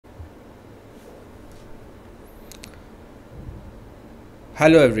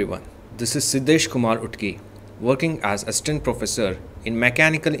Hello everyone, this is Siddesh Kumar Utki, working as Assistant Professor in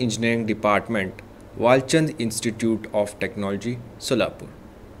Mechanical Engineering Department, Walchand Institute of Technology, Solapur.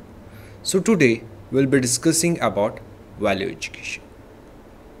 So today we'll be discussing about value education.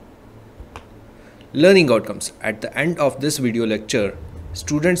 Learning outcomes. At the end of this video lecture,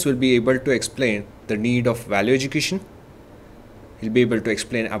 students will be able to explain the need of value education. He'll be able to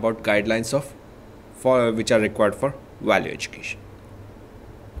explain about guidelines which are required for value education.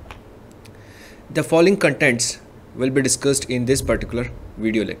 The following contents will be discussed in this particular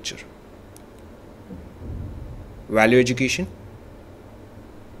video lecture. Value education,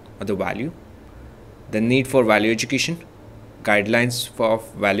 or the value, the need for value education, guidelines for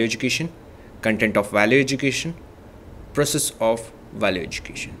value education, content of value education, process of value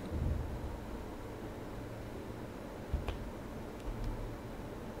education.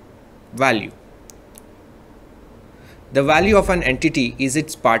 Value. The value of an entity is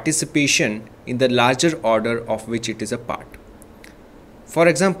its participation in the larger order of which it is a part. For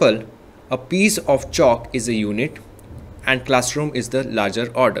example, a piece of chalk is a unit and classroom is the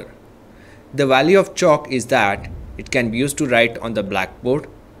larger order. The value of chalk is that it can be used to write on the blackboard.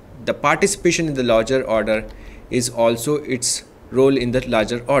 The participation in the larger order is also its role in the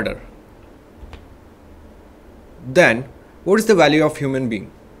larger order. Then, what is the value of human being?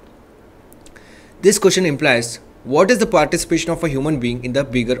 This question implies what is the participation of a human being in the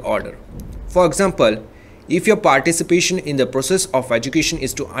bigger order. For example, if your participation in the process of education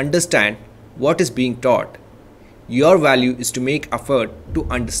is to understand what is being taught, your value is to make effort to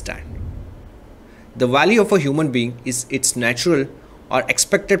understand. The value of a human being is its natural or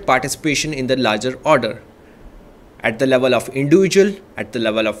expected participation in the larger order, at the level of individual, at the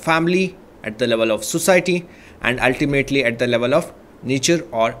level of family, at the level of society, and ultimately at the level of nature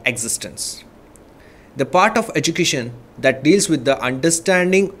or existence. The part of education that deals with the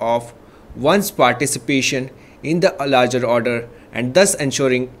understanding of one's participation in the larger order and thus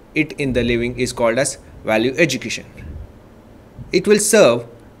ensuring it in the living is called as value education. It will serve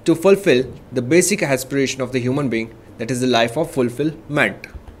to fulfill the basic aspiration of the human being, that is the life of fulfillment.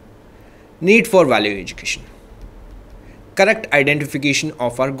 Need for value education. Correct identification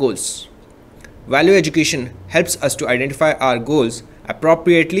of our goals. Value education helps us to identify our goals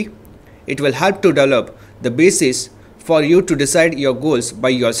appropriately. It will help to develop the basis for you to decide your goals by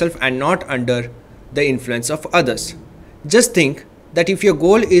yourself and not under the influence of others. Just think that if your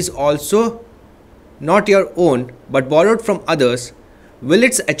goal is also not your own but borrowed from others, will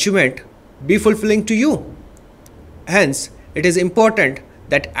its achievement be fulfilling to you? Hence, it is important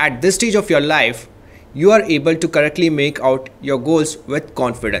that at this stage of your life, you are able to correctly make out your goals with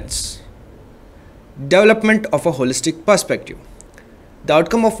confidence. Development of a holistic perspective. The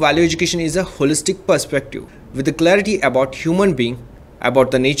outcome of value education is a holistic perspective with the clarity about human being, about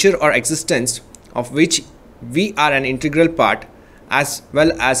the nature or existence of which we are an integral part, as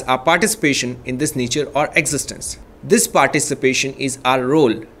well as our participation in this nature or existence. This participation is our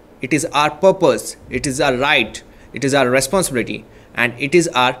role, it is our purpose, it is our right, it is our responsibility, and it is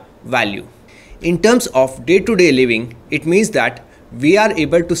our value. In terms of day-to-day living, it means that we are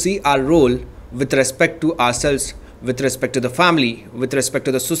able to see our role with respect to ourselves, with respect to the family, with respect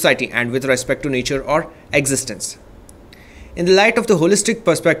to the society, and with respect to nature or existence. In the light of the holistic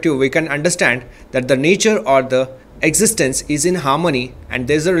perspective, we can understand that the nature or the existence is in harmony and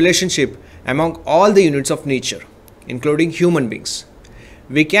there is a relationship among all the units of nature, including human beings.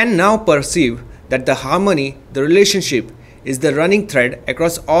 We can now perceive that the harmony, the relationship, is the running thread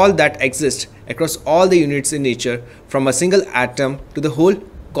across all that exists, across all the units in nature, from a single atom to the whole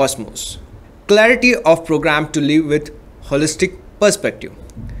cosmos. Clarity of program to live with holistic perspective.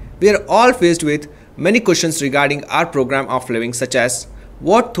 We are all faced with many questions regarding our program of living, such as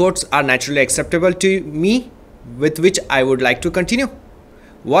what thoughts are naturally acceptable to me with which I would like to continue?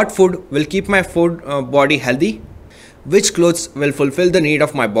 What food will keep my body healthy? Which clothes will fulfill the need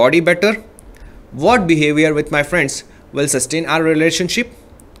of my body better? What behavior with my friends will sustain our relationship?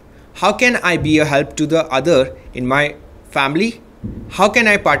 How can I be a help to the other in my family? How can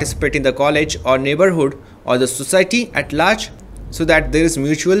I participate in the college or neighborhood or the society at large so that there is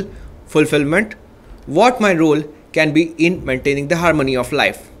mutual fulfillment? What my role can be in maintaining the harmony of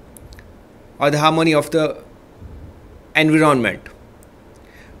life or the harmony of the environment,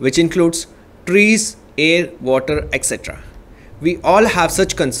 which includes trees, air, water, etc. We all have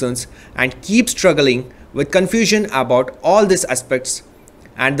such concerns and keep struggling with confusion about all these aspects,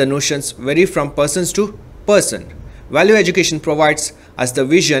 and the notions vary from person to person. Value education provides us the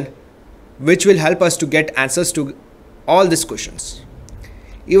vision which will help us to get answers to all these questions.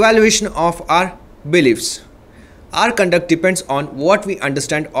 Evaluation of our beliefs. Our conduct depends on what we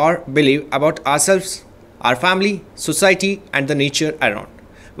understand or believe about ourselves, our family, society, and the nature around.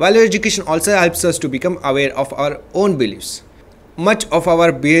 Value education also helps us to become aware of our own beliefs. Much of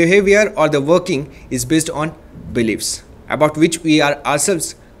our behavior or the working is based on beliefs about which we are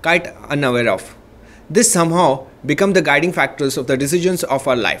ourselves quite unaware of. This somehow become the guiding factors of the decisions of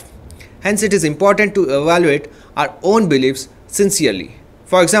our life. Hence, it is important to evaluate our own beliefs sincerely.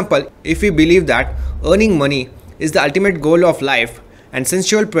 For example, if we believe that earning money is the ultimate goal of life and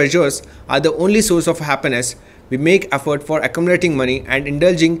sensual pleasures are the only source of happiness, we make effort for accumulating money and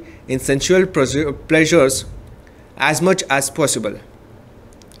indulging in sensual pleasures as much as possible.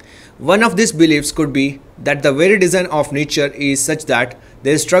 One of these beliefs could be that the very design of nature is such that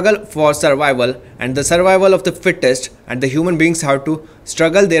there is struggle for survival and the survival of the fittest, and the human beings have to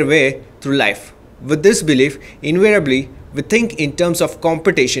struggle their way through life. With this belief, invariably, we think in terms of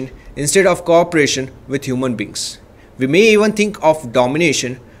competition instead of cooperation with human beings. We may even think of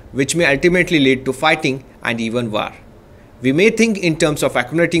domination, which may ultimately lead to fighting and even war. We may think in terms of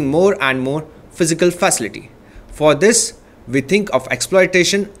accumulating more and more physical facility. For this, we think of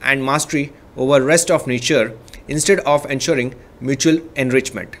exploitation and mastery over rest of nature instead of ensuring mutual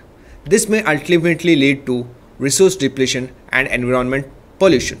enrichment. This may ultimately lead to resource depletion and environment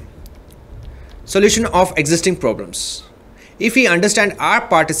pollution. Solution of existing problems. If we understand our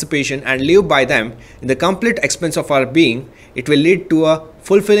participation and live by them in the complete expense of our being, it will lead to a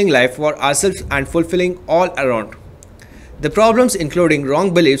fulfilling life for ourselves and fulfilling all around. The problems including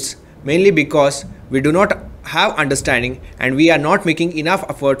wrong beliefs, mainly because we do not have understanding and we are not making enough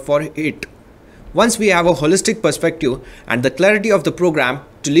effort for it. Once we have a holistic perspective and the clarity of the program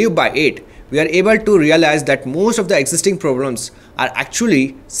to live by it, we are able to realize that most of the existing problems are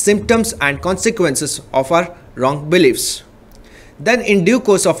actually symptoms and consequences of our wrong beliefs. Then in due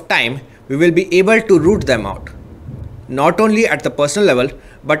course of time, we will be able to root them out. Not only at the personal level,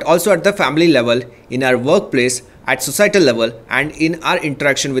 but also at the family level, in our workplace, at societal level, and in our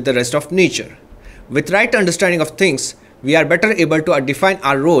interaction with the rest of nature. With right understanding of things, we are better able to define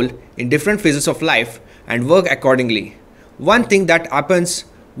our role in different phases of life and work accordingly. One thing that happens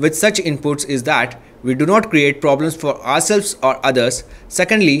with such inputs is that we do not create problems for ourselves or others.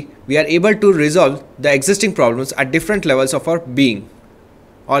 Secondly, we are able to resolve the existing problems at different levels of our being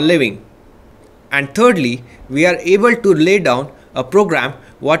or living. And thirdly, we are able to lay down a program,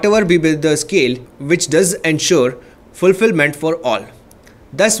 whatever be the scale, which does ensure fulfillment for all.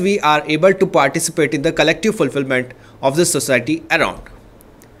 Thus, we are able to participate in the collective fulfillment of the society around.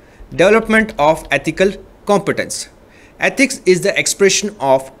 Development of ethical competence. Ethics is the expression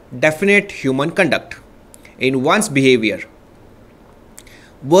of definite human conduct in one's behavior,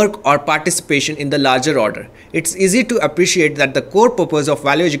 work, or participation in the larger order. It's easy to appreciate that the core purpose of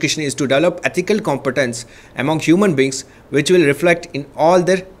value education is to develop ethical competence among human beings, which will reflect in all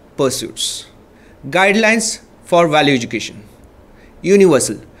their pursuits. Guidelines for value education.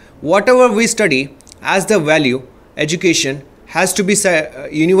 Universal. Whatever we study as the value education has to be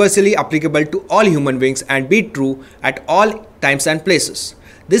universally applicable to all human beings and be true at all times and places.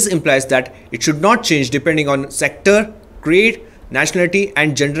 This implies that it should not change depending on sector, creed, nationality,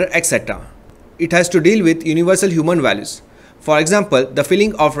 and gender, etc. It has to deal with universal human values. For example, the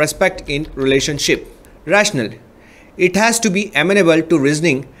feeling of respect in relationship. Rational. It has to be amenable to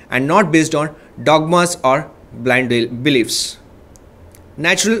reasoning and not based on dogmas or blind beliefs.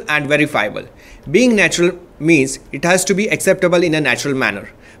 Natural and verifiable. Being natural means it has to be acceptable in a natural manner.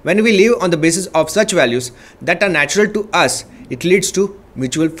 When we live on the basis of such values that are natural to us, it leads to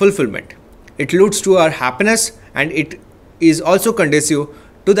mutual fulfillment. It leads to our happiness, and it is also conducive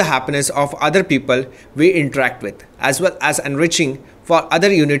to the happiness of other people we interact with, as well as enriching for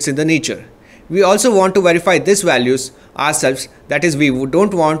other units in the nature. We also want to verify these values ourselves, that is, we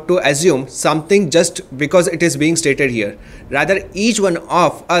don't want to assume something just because it is being stated here. Rather, each one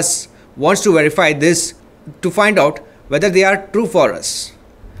of us wants to verify this to find out whether they are true for us.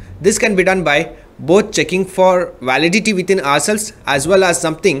 This can be done by both checking for validity within ourselves as well as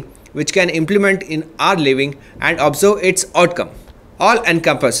something which can implement in our living and observe its outcome. All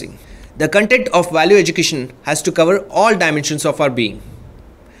encompassing. The content of value education has to cover all dimensions of our being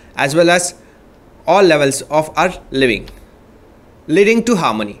as well as all levels of our living, leading to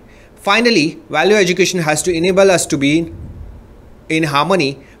harmony. Finally, value education has to enable us to be in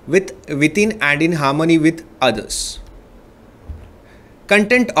harmony within and in harmony with others.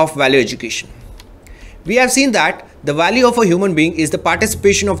 Content of value education. We have seen that the value of a human being is the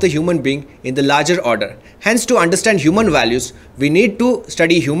participation of the human being in the larger order. Hence, to understand human values, we need to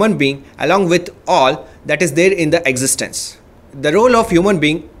study human being along with all that is there in the existence. The role of human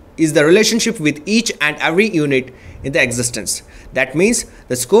being is the relationship with each and every unit in the existence. That means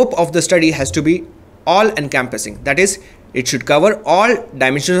the scope of the study has to be all encompassing. That is, it should cover all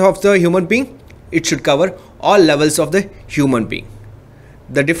dimensions of the human being. It should cover all levels of the human being.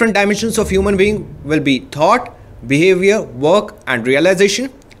 The different dimensions of human being will be thought, behavior, work and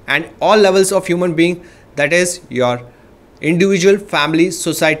realization, and all levels of human being, that is your individual, family,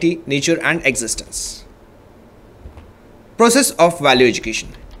 society, nature and existence. Process of value education.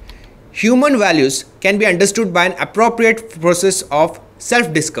 Human values can be understood by an appropriate process of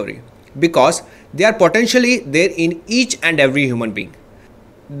self-discovery because they are potentially there in each and every human being.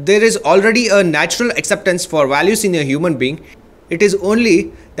 There is already a natural acceptance for values in a human being. It is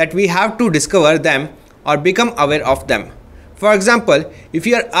only that we have to discover them or become aware of them. For example, if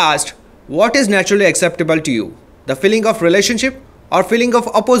you are asked what is naturally acceptable to you, the feeling of relationship or feeling of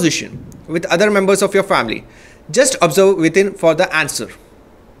opposition with other members of your family, just observe within for the answer.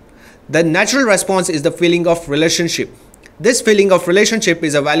 The natural response is the feeling of relationship. This feeling of relationship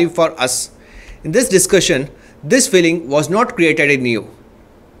is a value for us. In this discussion, this feeling was not created in you.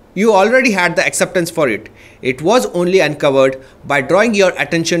 You already had the acceptance for it. It was only uncovered by drawing your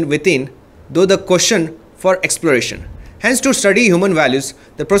attention within, though the question for exploration. Hence, to study human values,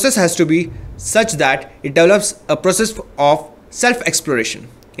 the process has to be such that it develops a process of self-exploration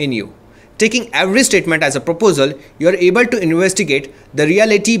in you. Taking every statement as a proposal, you are able to investigate the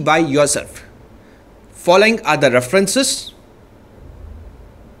reality by yourself. Following are the references.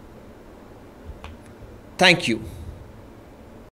 Thank you.